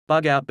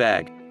Bug out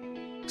bag.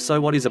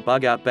 So what is a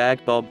bug out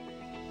bag, Bob?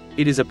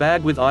 It is a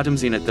bag with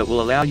items in it that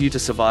will allow you to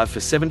survive for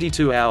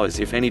 72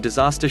 hours if any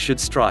disaster should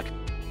strike.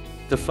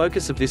 The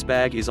focus of this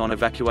bag is on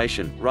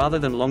evacuation, rather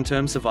than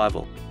long-term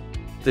survival.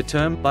 The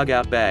term bug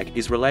out bag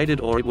is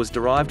related, or it was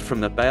derived from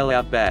the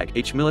bailout bag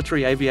each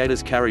military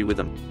aviators carry with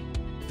them.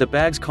 The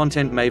bag's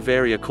content may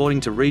vary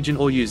according to region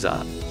or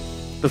user.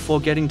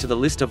 Before getting to the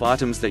list of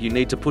items that you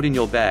need to put in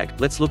your bag,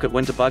 let's look at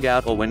when to bug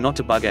out or when not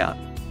to bug out.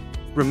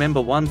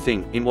 Remember one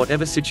thing, in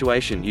whatever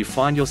situation you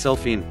find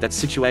yourself in, that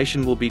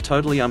situation will be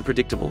totally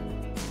unpredictable.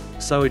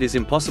 So it is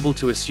impossible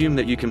to assume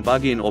that you can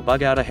bug in or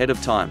bug out ahead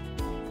of time.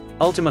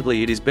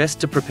 Ultimately, it is best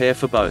to prepare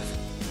for both.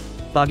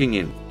 Bugging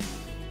in.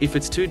 If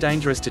it's too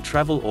dangerous to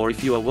travel, or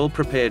if you are well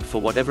prepared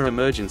for whatever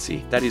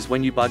emergency, that is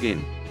when you bug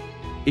in.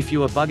 If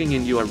you are bugging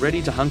in, you are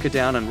ready to hunker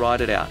down and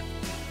ride it out.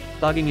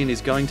 Bugging in is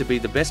going to be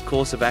the best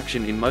course of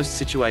action in most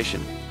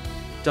situations.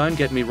 Don't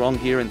get me wrong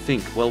here and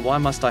think, well, why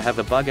must I have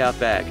a bug out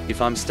bag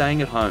if I'm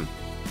staying at home?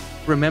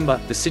 Remember,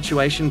 the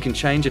situation can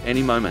change at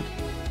any moment.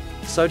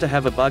 So to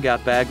have a bug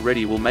out bag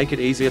ready will make it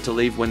easier to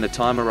leave when the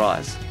time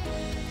arrives.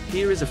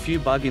 Here is a few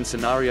bug in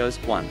scenarios.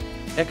 1.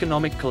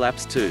 Economic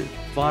collapse. 2.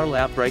 Viral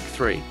outbreak.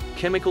 3.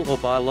 Chemical or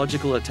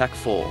biological attack.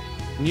 4.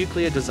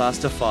 Nuclear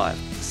disaster. 5.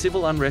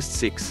 Civil unrest.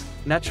 6.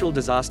 Natural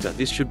disaster.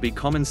 This should be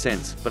common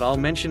sense, but I'll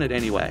mention it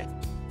anyway.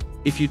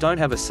 If you don't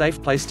have a safe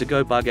place to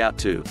go bug out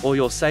to, or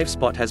your safe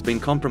spot has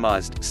been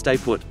compromised, stay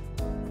put.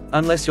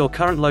 Unless your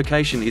current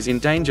location is in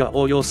danger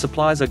or your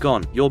supplies are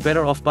gone, you're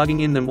better off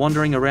bugging in than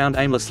wandering around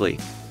aimlessly.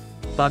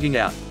 Bugging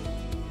out.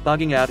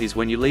 Bugging out is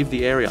when you leave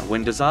the area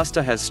when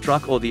disaster has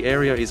struck or the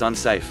area is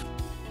unsafe.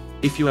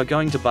 If you are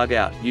going to bug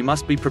out, you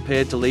must be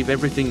prepared to leave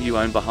everything you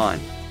own behind.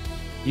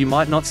 You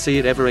might not see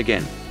it ever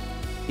again.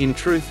 In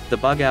truth, the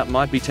bug out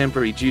might be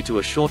temporary due to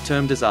a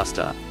short-term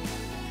disaster.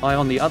 I,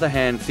 on the other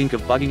hand, think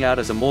of bugging out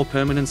as a more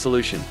permanent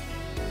solution.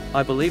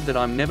 I believe that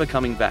I'm never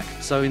coming back,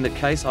 so in that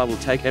case I will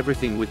take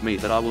everything with me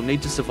that I will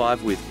need to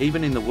survive with,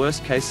 even in the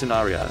worst case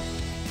scenario.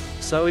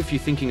 So if you're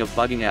thinking of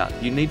bugging out,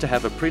 you need to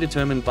have a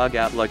predetermined bug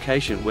out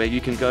location where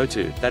you can go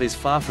to, that is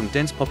far from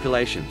dense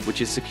population,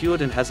 which is secured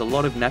and has a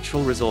lot of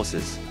natural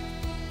resources.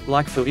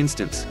 Like for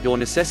instance, your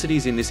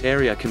necessities in this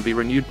area can be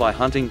renewed by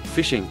hunting,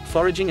 fishing,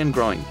 foraging and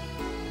growing.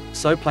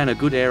 So plan a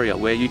good area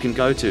where you can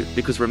go to,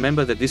 because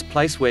remember that this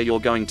place where you're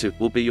going to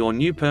will be your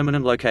new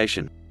permanent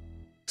location.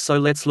 So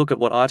let's look at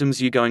what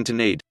items you're going to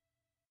need.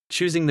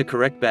 Choosing the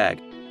correct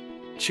bag.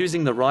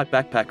 Choosing the right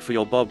backpack for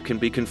your bob can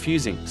be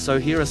confusing, so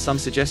here are some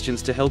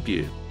suggestions to help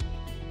you.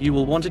 You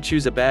will want to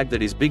choose a bag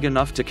that is big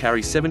enough to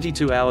carry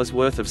 72 hours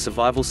worth of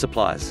survival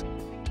supplies.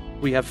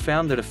 We have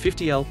found that a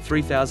 50L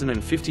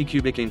 3050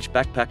 cubic inch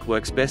backpack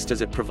works best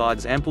as it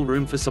provides ample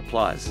room for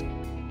supplies.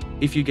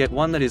 If you get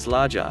one that is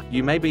larger,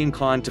 you may be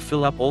inclined to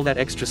fill up all that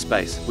extra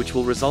space, which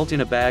will result in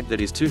a bag that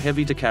is too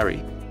heavy to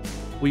carry.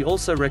 We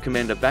also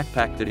recommend a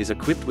backpack that is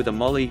equipped with a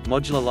MOLLE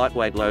modular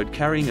lightweight load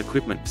carrying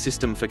equipment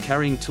system for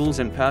carrying tools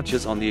and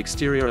pouches on the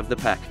exterior of the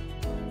pack.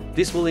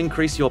 This will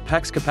increase your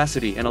pack's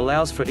capacity and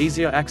allows for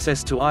easier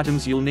access to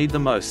items you'll need the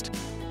most.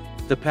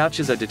 The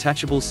pouches are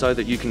detachable so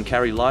that you can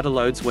carry lighter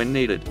loads when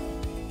needed.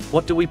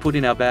 What do we put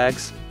in our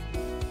bags?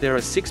 There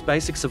are 6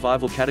 basic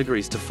survival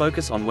categories to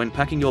focus on when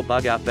packing your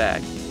bug out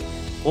bag.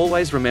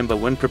 Always remember,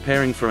 when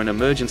preparing for an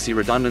emergency,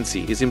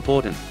 redundancy is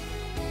important.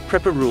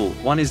 Prepper rule: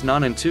 1 is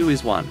none and 2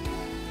 is 1.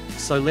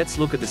 So let's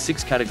look at the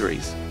 6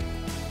 categories.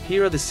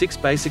 Here are the 6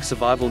 basic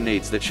survival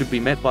needs that should be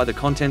met by the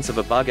contents of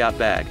a bug out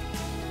bag.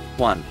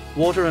 1.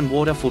 Water and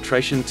water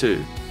filtration.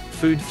 2.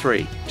 Food.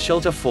 3.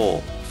 Shelter. 4.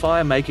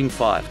 Fire making.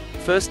 5.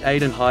 First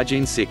aid and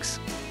hygiene. 6.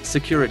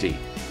 Security.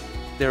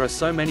 There are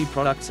so many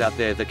products out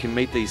there that can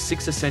meet these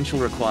 6 essential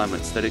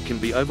requirements that it can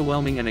be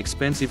overwhelming and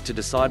expensive to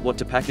decide what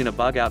to pack in a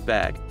bug out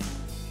bag.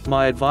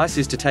 My advice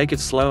is to take it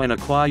slow and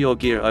acquire your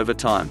gear over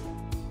time.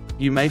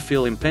 You may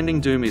feel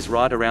impending doom is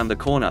right around the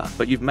corner,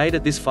 but you've made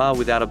it this far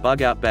without a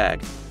bug out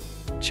bag.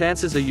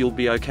 Chances are you'll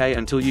be okay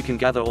until you can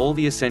gather all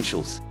the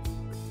essentials.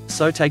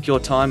 So take your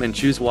time and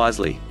choose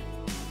wisely.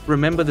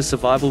 Remember the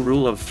survival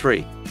rule of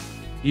 3.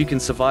 You can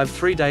survive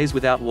 3 days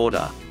without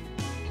water.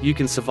 You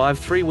can survive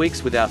 3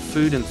 weeks without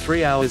food and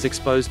 3 hours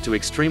exposed to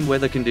extreme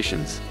weather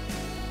conditions.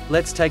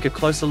 Let's take a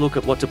closer look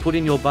at what to put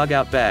in your bug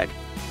out bag.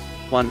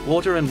 1.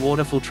 Water and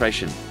water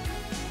filtration.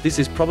 This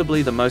is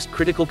probably the most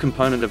critical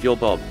component of your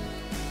bob.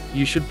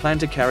 You should plan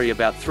to carry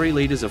about 3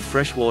 liters of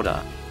fresh water.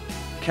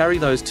 Carry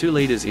those 2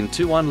 liters in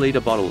 2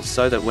 1-liter bottles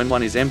so that when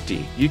one is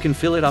empty, you can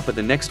fill it up at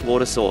the next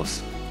water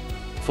source.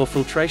 For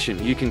filtration,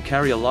 you can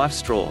carry a life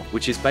straw,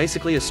 which is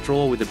basically a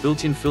straw with a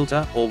built-in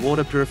filter, or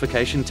water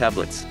purification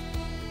tablets.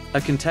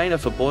 A container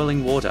for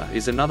boiling water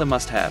is another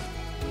must-have.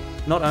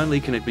 Not only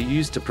can it be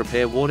used to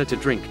prepare water to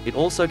drink, it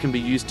also can be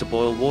used to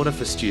boil water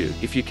for stew,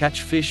 if you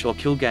catch fish or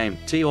kill game,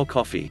 tea or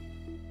coffee.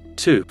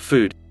 2.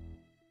 Food.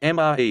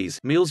 MREs,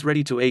 meals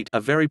ready to eat, are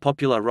very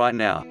popular right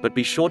now, but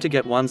be sure to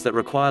get ones that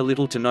require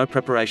little to no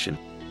preparation.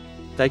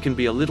 They can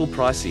be a little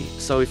pricey,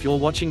 so if you're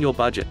watching your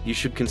budget, you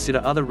should consider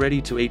other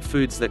ready-to-eat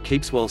foods that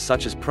keeps well,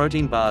 such as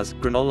protein bars,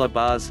 granola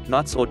bars,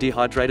 nuts or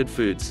dehydrated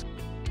foods.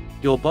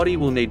 Your body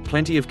will need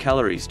plenty of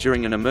calories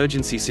during an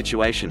emergency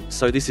situation,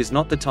 so this is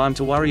not the time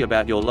to worry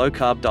about your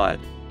low-carb diet.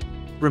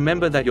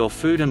 Remember that your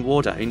food and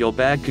water in your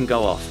bag can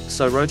go off,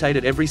 so rotate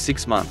it every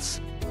 6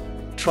 months.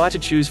 Try to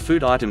choose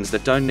food items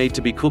that don't need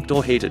to be cooked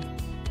or heated.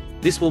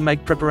 This will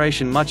make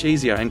preparation much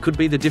easier and could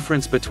be the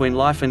difference between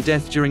life and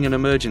death during an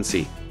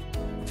emergency.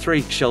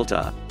 3.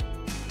 Shelter.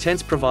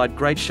 Tents provide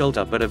great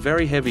shelter but are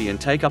very heavy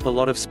and take up a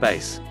lot of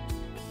space.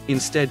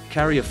 Instead,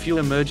 carry a few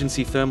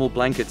emergency thermal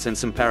blankets and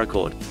some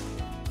paracord.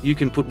 You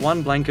can put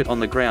one blanket on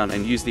the ground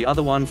and use the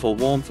other one for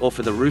warmth or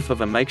for the roof of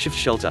a makeshift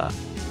shelter.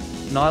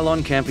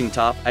 Nylon camping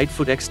tarp 8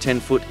 foot x 10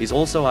 foot is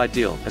also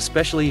ideal,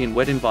 especially in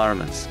wet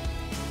environments.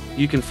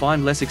 You can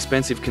find less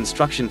expensive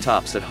construction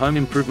tarps at home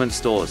improvement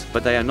stores,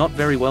 but they are not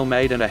very well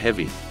made and are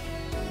heavy.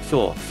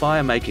 4.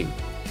 Fire making.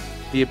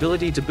 The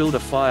ability to build a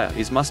fire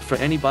is must for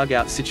any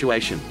bug-out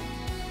situation.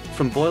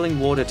 From boiling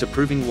water to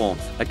proving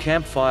warmth, a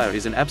campfire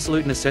is an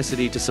absolute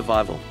necessity to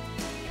survival.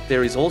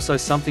 There is also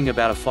something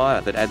about a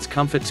fire that adds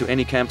comfort to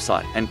any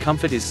campsite, and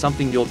comfort is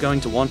something you're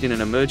going to want in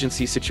an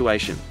emergency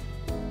situation.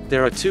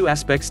 There are 2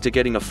 aspects to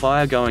getting a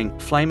fire going: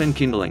 flame and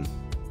kindling.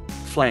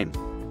 Flame.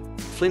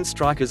 Flint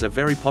strikers are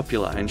very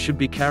popular and should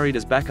be carried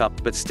as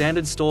backup, but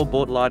standard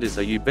store-bought lighters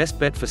are your best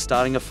bet for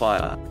starting a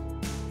fire.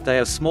 They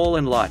are small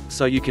and light,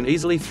 so you can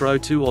easily throw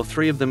 2 or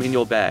 3 of them in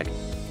your bag.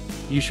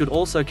 You should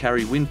also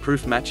carry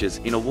windproof matches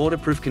in a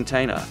waterproof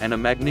container and a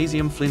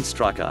magnesium flint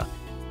striker.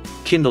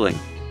 Kindling.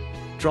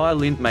 Dry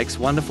lint makes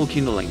wonderful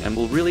kindling and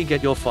will really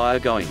get your fire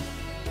going.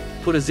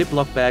 Put a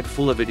Ziploc bag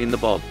full of it in the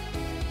bob.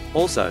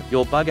 Also,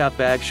 your bug-out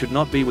bag should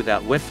not be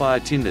without wet fire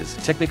tinders.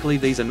 Technically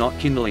these are not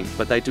kindling,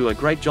 but they do a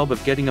great job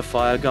of getting a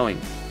fire going.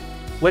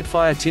 Wet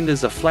fire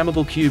tinders are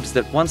flammable cubes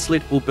that once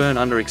lit will burn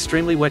under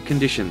extremely wet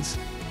conditions.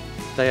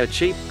 They are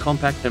cheap,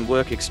 compact and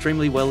work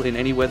extremely well in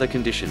any weather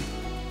condition.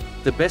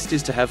 The best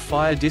is to have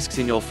fire discs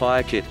in your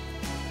fire kit.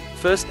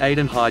 First aid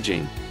and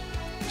hygiene.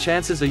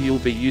 Chances are you'll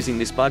be using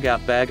this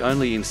bug-out bag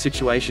only in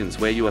situations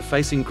where you are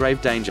facing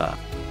grave danger.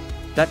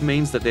 That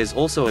means that there's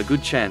also a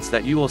good chance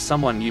that you or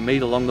someone you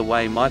meet along the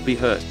way might be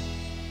hurt.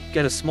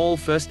 Get a small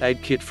first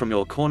aid kit from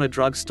your corner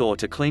drugstore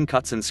to clean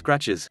cuts and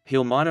scratches,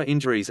 heal minor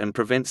injuries and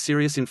prevent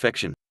serious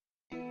infection.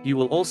 You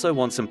will also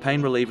want some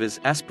pain relievers,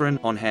 aspirin,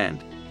 on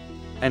hand.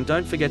 And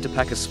don't forget to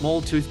pack a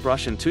small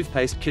toothbrush and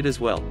toothpaste kit as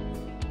well.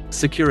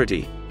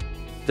 Security.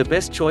 The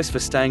best choice for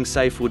staying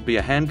safe would be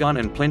a handgun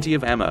and plenty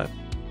of ammo.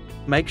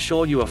 Make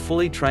sure you are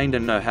fully trained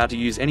and know how to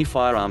use any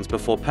firearms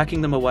before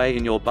packing them away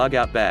in your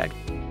bug-out bag.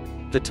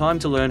 The time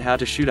to learn how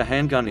to shoot a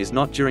handgun is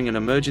not during an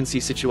emergency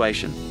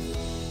situation.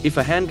 If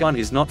a handgun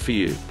is not for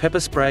you,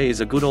 pepper spray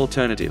is a good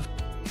alternative.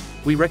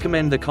 We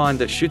recommend the kind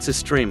that shoots a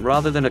stream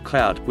rather than a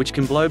cloud, which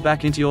can blow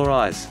back into your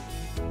eyes.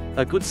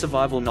 A good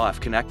survival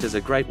knife can act as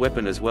a great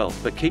weapon as well,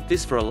 but keep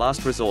this for a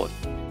last resort.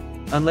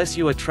 Unless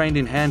you are trained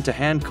in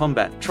hand-to-hand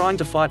combat, trying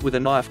to fight with a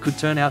knife could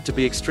turn out to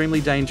be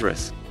extremely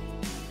dangerous.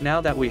 Now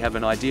that we have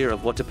an idea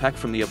of what to pack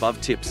from the above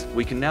tips,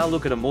 we can now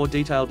look at a more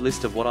detailed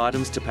list of what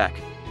items to pack.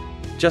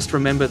 Just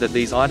remember that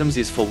these items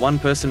is for one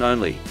person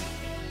only.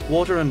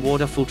 Water and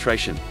water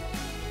filtration.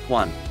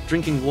 1.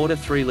 Drinking water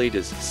 3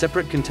 liters,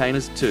 separate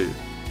containers 2.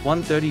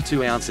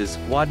 132 ounces,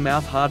 wide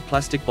mouth hard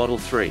plastic bottle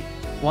 3.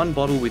 1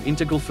 bottle with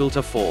integral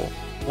filter 4.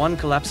 1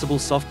 collapsible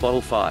soft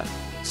bottle 5.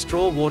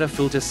 Straw water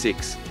filter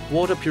 6.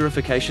 Water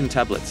purification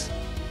tablets.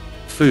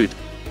 Food.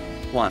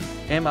 1.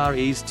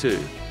 MREs 2.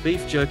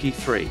 Beef jerky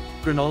 3.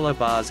 Granola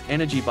bars,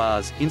 energy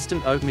bars,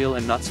 instant oatmeal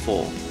and nuts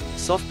 4.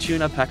 Soft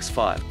tuna packs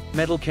 5.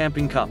 Metal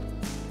camping cup.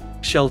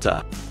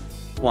 Shelter.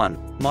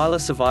 1. Mylar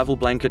survival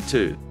blanket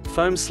 2.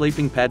 Foam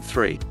sleeping pad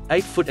 3.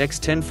 8 foot x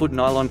 10 foot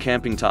nylon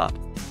camping tarp.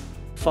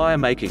 Fire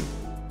making.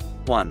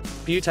 1.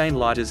 Butane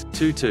lighters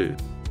 2.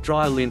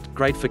 Dry lint,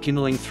 great for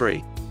kindling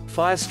 3.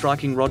 Fire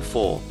striking rod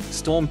 4.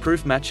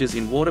 Storm-proof matches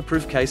in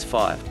waterproof case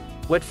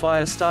 5. Wet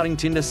fire starting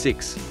tinder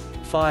 6.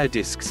 Fire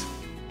discs.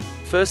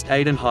 First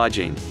aid and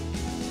hygiene.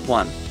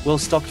 1.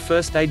 Well-stocked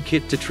first aid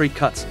kit to treat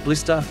cuts,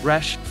 blister,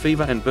 rash,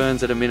 fever and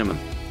burns at a minimum.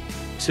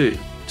 2.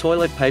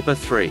 Toilet paper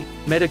 3.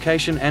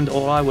 Medication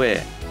and/or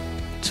eyewear.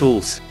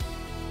 Tools.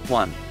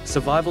 1.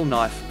 Survival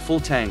knife, full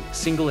tang,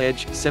 single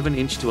edge,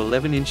 7-inch to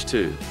 11-inch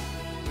 2.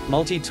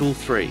 Multi-tool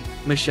 3.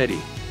 Machete.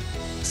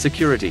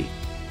 Security.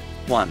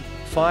 1.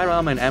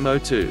 Firearm and ammo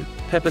 2.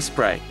 Pepper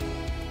spray.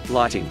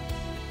 Lighting.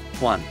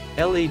 1.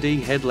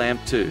 LED headlamp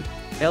 2.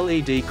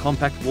 LED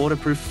compact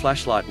waterproof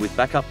flashlight with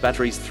backup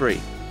batteries 3.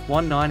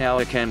 1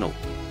 9-hour candle.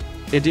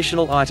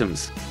 Additional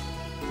items.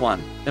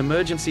 1.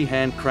 Emergency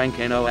hand crank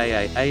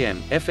NOAA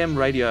AM, FM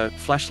radio,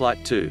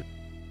 flashlight 2.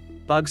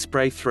 Bug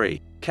spray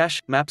 3. Cache,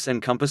 maps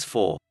and compass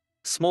 4.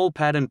 Small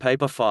pad and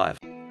paper 5.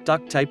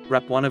 Duct tape,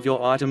 wrap one of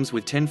your items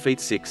with 10 feet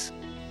 6.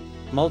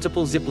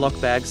 Multiple Ziploc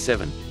bags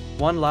 7.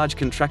 1 large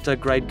contractor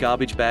grade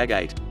garbage bag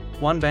 8.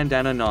 1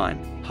 bandana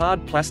 9.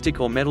 Hard plastic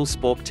or metal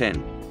spork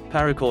 10.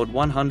 Paracord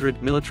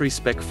 100, military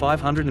spec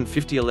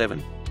 550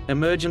 11.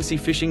 Emergency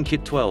fishing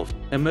kit 12.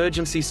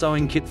 Emergency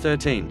sewing kit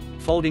 13.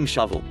 Folding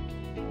shovel.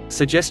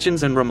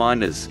 Suggestions and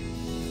reminders.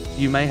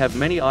 You may have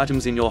many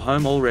items in your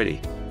home already.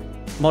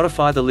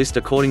 Modify the list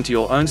according to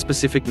your own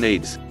specific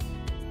needs.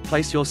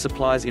 Place your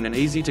supplies in an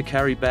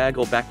easy-to-carry bag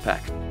or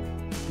backpack.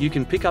 You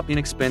can pick up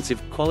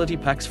inexpensive, quality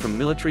packs from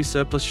military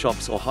surplus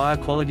shops or higher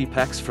quality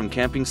packs from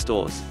camping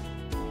stores.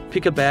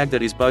 Pick a bag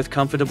that is both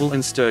comfortable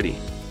and sturdy.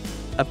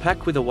 A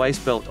pack with a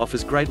waist belt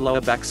offers great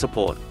lower back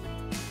support.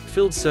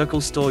 Filled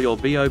Circle store your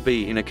BOB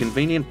in a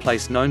convenient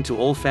place known to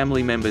all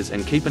family members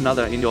and keep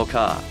another in your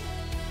car.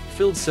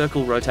 Filled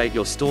Circle rotate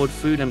your stored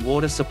food and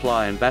water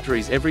supply and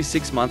batteries every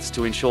 6 months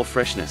to ensure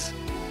freshness.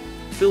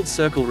 Filled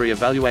Circle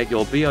re-evaluate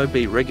your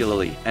BOB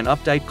regularly, and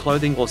update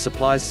clothing or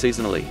supplies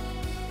seasonally.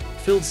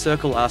 Filled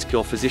Circle ask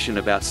your physician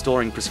about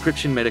storing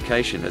prescription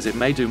medication as it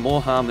may do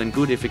more harm than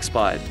good if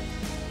expired.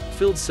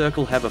 Filled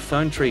Circle have a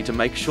phone tree to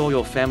make sure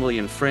your family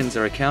and friends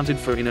are accounted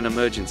for in an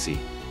emergency.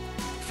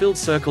 Filled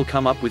Circle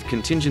come up with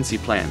contingency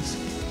plans.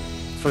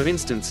 For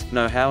instance,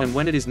 know how and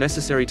when it is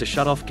necessary to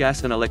shut off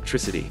gas and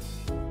electricity.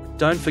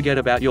 Don't forget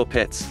about your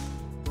pets.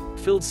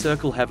 Filled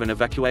Circle have an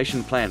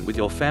evacuation plan with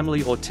your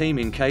family or team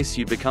in case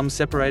you become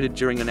separated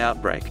during an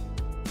outbreak.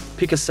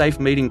 Pick a safe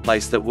meeting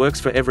place that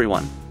works for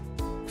everyone.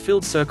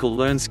 Filled Circle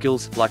learn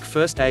skills like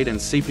first aid and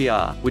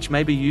CPR, which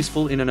may be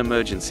useful in an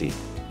emergency.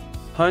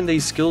 Hone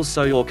these skills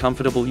so you're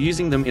comfortable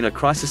using them in a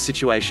crisis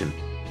situation.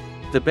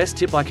 The best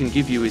tip I can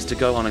give you is to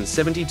go on a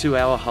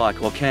 72-hour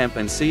hike or camp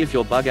and see if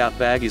your bug-out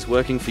bag is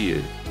working for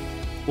you.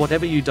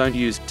 Whatever you don't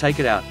use, take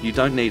it out, you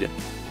don't need it.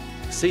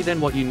 See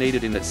then what you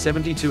needed in that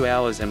 72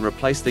 hours and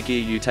replace the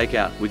gear you take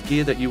out with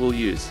gear that you will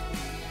use.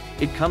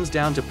 It comes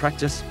down to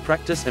practice,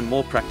 practice and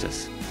more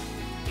practice.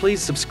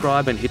 Please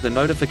subscribe and hit the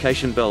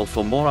notification bell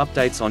for more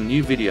updates on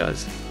new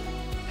videos.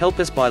 Help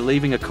us by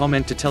leaving a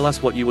comment to tell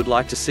us what you would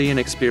like to see and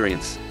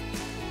experience.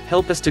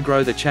 Help us to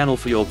grow the channel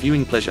for your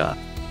viewing pleasure.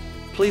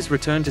 Please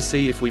return to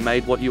see if we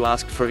made what you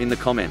asked for in the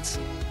comments.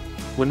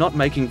 We're not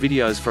making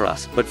videos for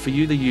us, but for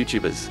you the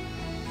YouTubers.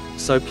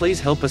 So please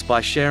help us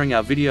by sharing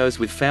our videos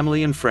with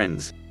family and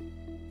friends.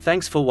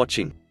 Thanks for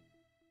watching.